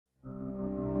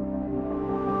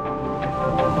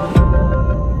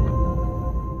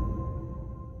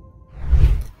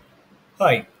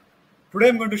Hi, today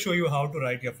I'm going to show you how to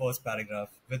write your first paragraph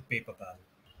with Paperpal.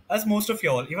 As most of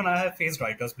y'all, even I have faced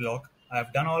writer's block. I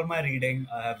have done all my reading,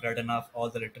 I have read enough, all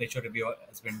the literature review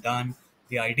has been done,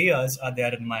 the ideas are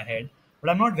there in my head, but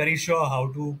I'm not very sure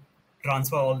how to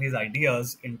transfer all these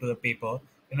ideas into the paper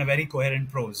in a very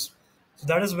coherent prose. So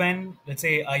that is when, let's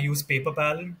say, I use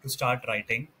Paperpal to start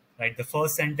writing, write the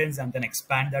first sentence and then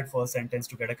expand that first sentence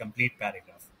to get a complete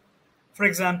paragraph. For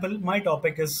example, my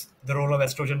topic is the role of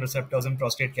estrogen receptors in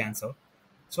prostate cancer.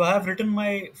 So I have written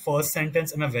my first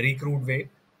sentence in a very crude way.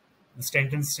 The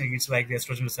sentence reads like the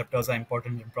estrogen receptors are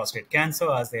important in prostate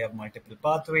cancer as they have multiple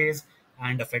pathways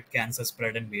and affect cancer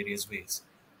spread in various ways.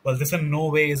 Well, this in no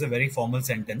way is a very formal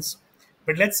sentence,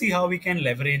 but let's see how we can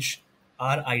leverage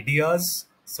our ideas,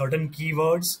 certain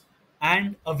keywords,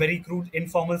 and a very crude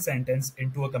informal sentence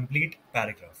into a complete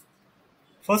paragraph.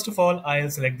 First of all, I'll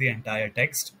select the entire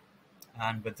text,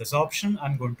 and with this option,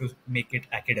 I'm going to make it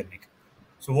academic.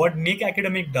 So what make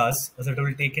academic does is it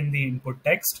will take in the input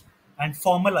text and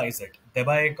formalize it,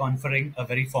 thereby conferring a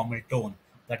very formal tone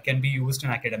that can be used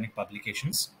in academic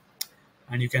publications.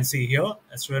 And you can see here,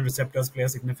 estrogen receptors play a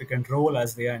significant role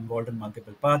as they are involved in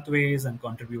multiple pathways and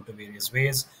contribute to various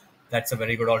ways. That's a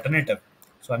very good alternative.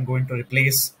 So I'm going to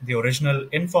replace the original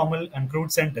informal and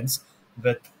crude sentence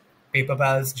with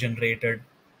Paperpal's generated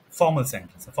formal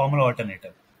sentence, a formal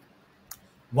alternative.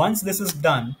 Once this is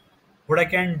done, what I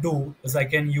can do is I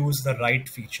can use the write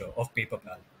feature of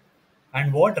Paperpal.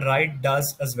 And what write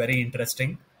does is very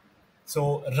interesting.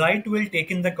 So write will take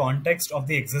in the context of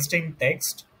the existing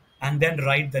text and then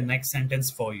write the next sentence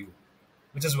for you,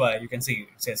 which is why you can see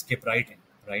it says skip writing,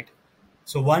 right?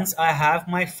 So once I have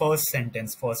my first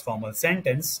sentence, first formal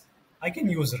sentence, I can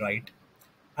use write.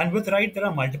 And with write, there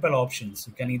are multiple options.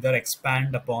 You can either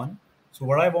expand upon. So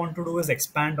what I want to do is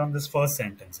expand on this first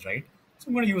sentence, right? So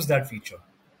I'm going to use that feature.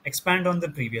 Expand on the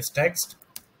previous text.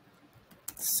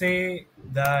 Say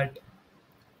that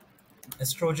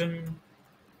estrogen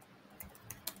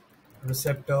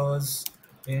receptors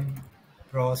in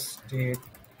prostate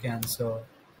cancer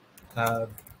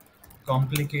have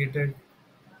complicated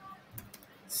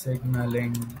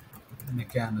signaling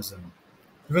mechanism.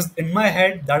 Because in my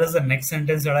head, that is the next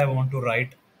sentence that I want to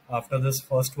write after this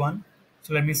first one.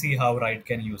 So let me see how write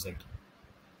can use it.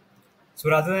 So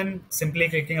rather than simply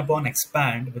clicking upon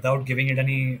expand without giving it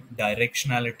any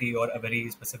directionality or a very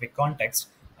specific context,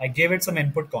 I gave it some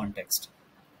input context.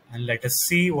 And let us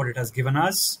see what it has given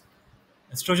us.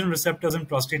 Estrogen receptors in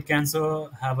prostate cancer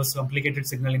have a complicated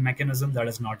signaling mechanism that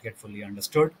is not yet fully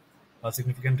understood.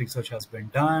 Significant research has been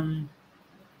done.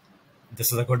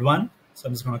 This is a good one. So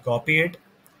I'm just going to copy it.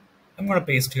 I'm going to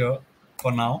paste here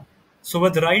for now. So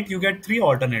with write, you get 3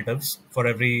 alternatives for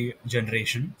every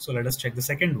generation. So let us check the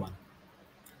second one.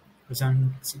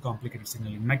 Presents a complicated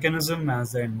signaling mechanism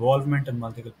as the involvement in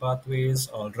multiple pathways.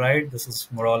 All right, this is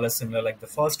more or less similar like the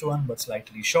first one, but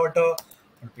slightly shorter.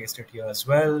 I'll paste it here as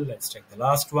well. Let's check the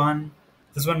last one.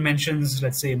 This one mentions,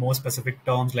 let's say, more specific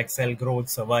terms like cell growth,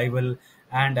 survival,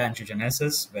 and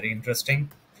angiogenesis. Very interesting.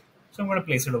 So I'm going to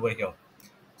place it over here.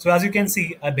 So as you can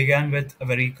see, I began with a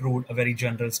very crude, a very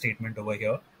general statement over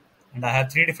here. And I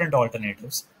have 3 different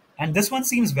alternatives. And this one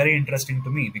seems very interesting to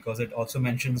me because it also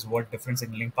mentions what different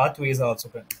signaling pathways are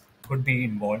also could be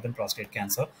involved in prostate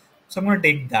cancer. So I'm going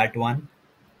to take that one.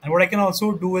 And what I can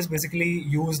also do is basically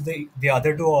use the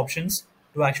other 2 options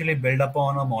to actually build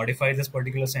upon or modify this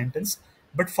particular sentence.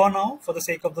 But for now, for the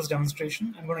sake of this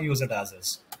demonstration, I'm going to use it as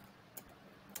is.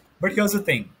 But here's the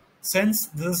thing. Since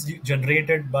this is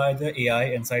generated by the AI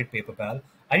inside Paperpal,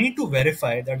 I need to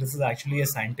verify that this is actually a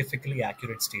scientifically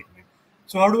accurate statement.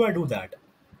 So how do I do that?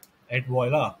 And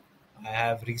voila, I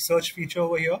have research feature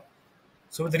over here.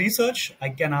 So with research, I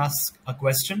can ask a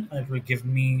question and it will give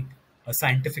me a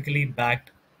scientifically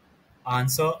backed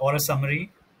answer or a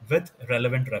summary with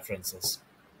relevant references.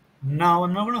 Now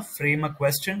I'm not going to frame a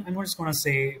question. I'm just going to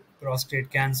say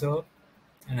prostate cancer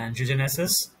and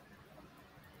angiogenesis.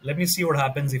 Let me see what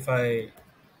happens if I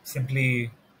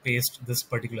simply paste this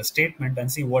particular statement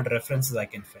and see what references I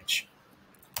can fetch.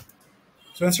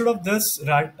 So instead of this,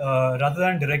 rather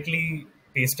than directly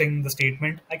pasting the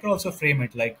statement, I can also frame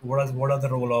it like what are the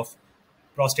role of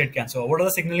prostate cancer? What are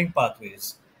the signaling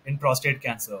pathways in prostate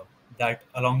cancer that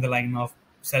along the line of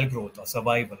cell growth or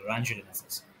survival or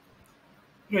angiogenesis?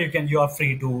 You are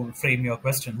free to frame your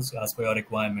questions as per your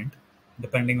requirement,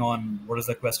 depending on what is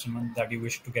the question that you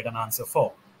wish to get an answer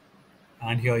for.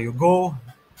 And here you go.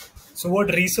 So what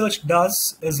research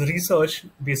does is research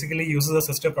basically uses a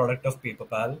sister product of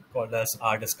Paperpal called as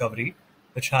R Discovery,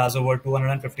 which has over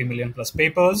 250 million plus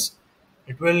papers.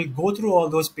 It will go through all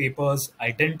those papers,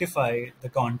 identify the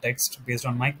context based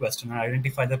on my question, and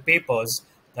identify the papers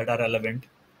that are relevant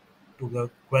to the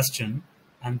question,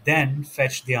 and then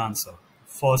fetch the answer.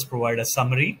 First, provide a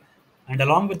summary, and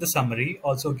along with the summary,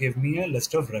 also give me a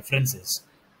list of references.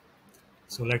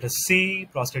 So let us see,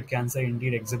 prostate cancer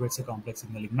indeed exhibits a complex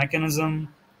signaling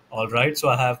mechanism. All right, so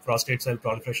I have prostate cell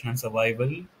proliferation and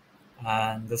survival,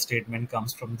 and the statement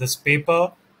comes from this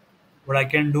paper. What I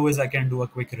can do is I can do a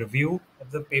quick review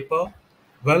of the paper.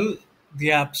 Well,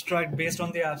 the abstract, based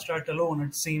on the abstract alone,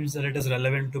 it seems that it is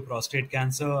relevant to prostate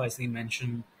cancer. I see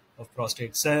mention of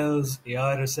prostate cells,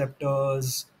 AR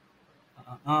receptors,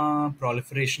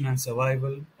 proliferation and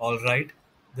survival. All right.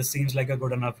 This seems like a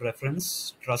good enough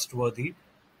reference, trustworthy.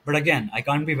 But again, I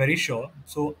can't be very sure.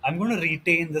 So I'm going to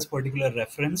retain this particular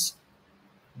reference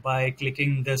by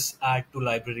clicking this add to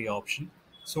library option.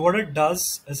 So what it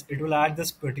does is it will add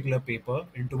this particular paper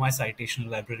into my citation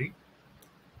library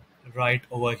right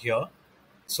over here,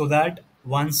 so that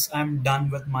once I'm done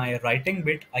with my writing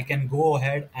bit, I can go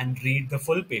ahead and read the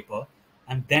full paper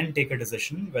and then take a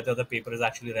decision whether the paper is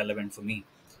actually relevant for me.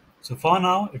 So for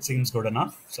now, it seems good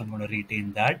enough. So I'm going to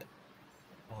retain that.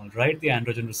 All right, the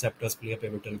androgen receptors play a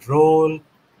pivotal role.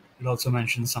 It also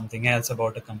mentions something else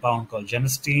about a compound called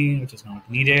genistein, which is not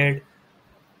needed.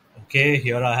 Okay,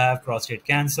 here I have prostate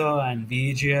cancer and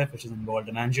VEGF, which is involved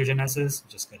in angiogenesis,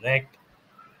 which is correct.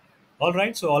 All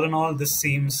right, so all in all, this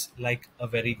seems like a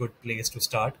very good place to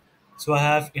start. So I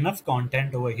have enough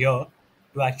content over here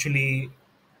to actually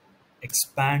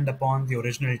expand upon the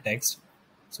original text.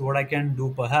 So what I can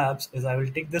do perhaps is I will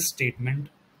take this statement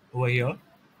over here.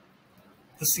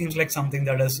 This seems like something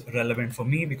that is relevant for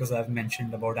me because I've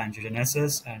mentioned about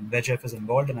angiogenesis and VEGF is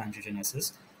involved in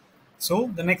angiogenesis.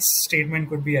 So the next statement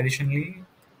could be additionally,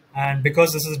 and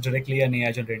because this is directly an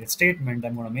AI generated statement,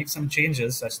 I'm going to make some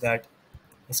changes such that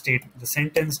the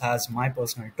sentence has my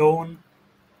personal tone.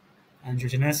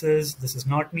 Angiogenesis, this is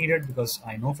not needed because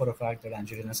I know for a fact that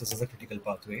angiogenesis is a critical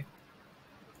pathway.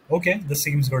 Okay, this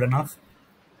seems good enough.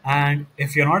 And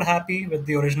if you're not happy with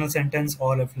the original sentence,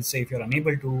 or if let's say if you're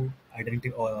unable to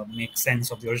identify or make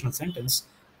sense of the original sentence,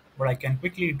 what I can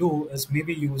quickly do is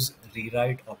maybe use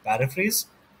rewrite or paraphrase.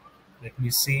 Let me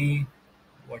see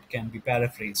what can be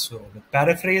paraphrased. So with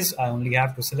paraphrase, I only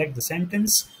have to select the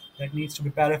sentence that needs to be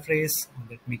paraphrased. And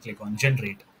let me click on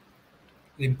generate.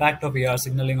 The impact of AR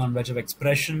signaling on VEGF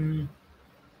expression.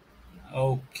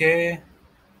 Okay,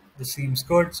 this seems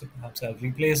good. So perhaps I'll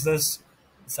replace this.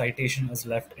 The citation is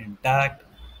left intact.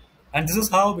 And this is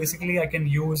how basically I can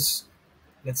use,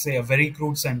 let's say, a very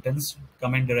crude sentence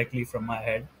coming directly from my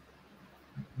head,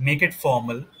 make it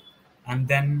formal, and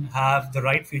then have the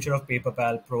right feature of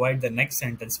Paperpal provide the next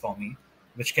sentence for me,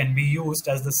 which can be used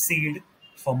as the seed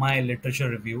for my literature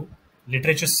review,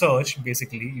 literature search,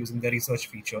 basically using the research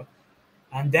feature.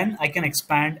 And then I can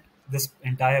expand this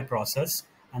entire process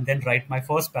and then write my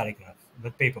first paragraph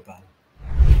with Paperpal.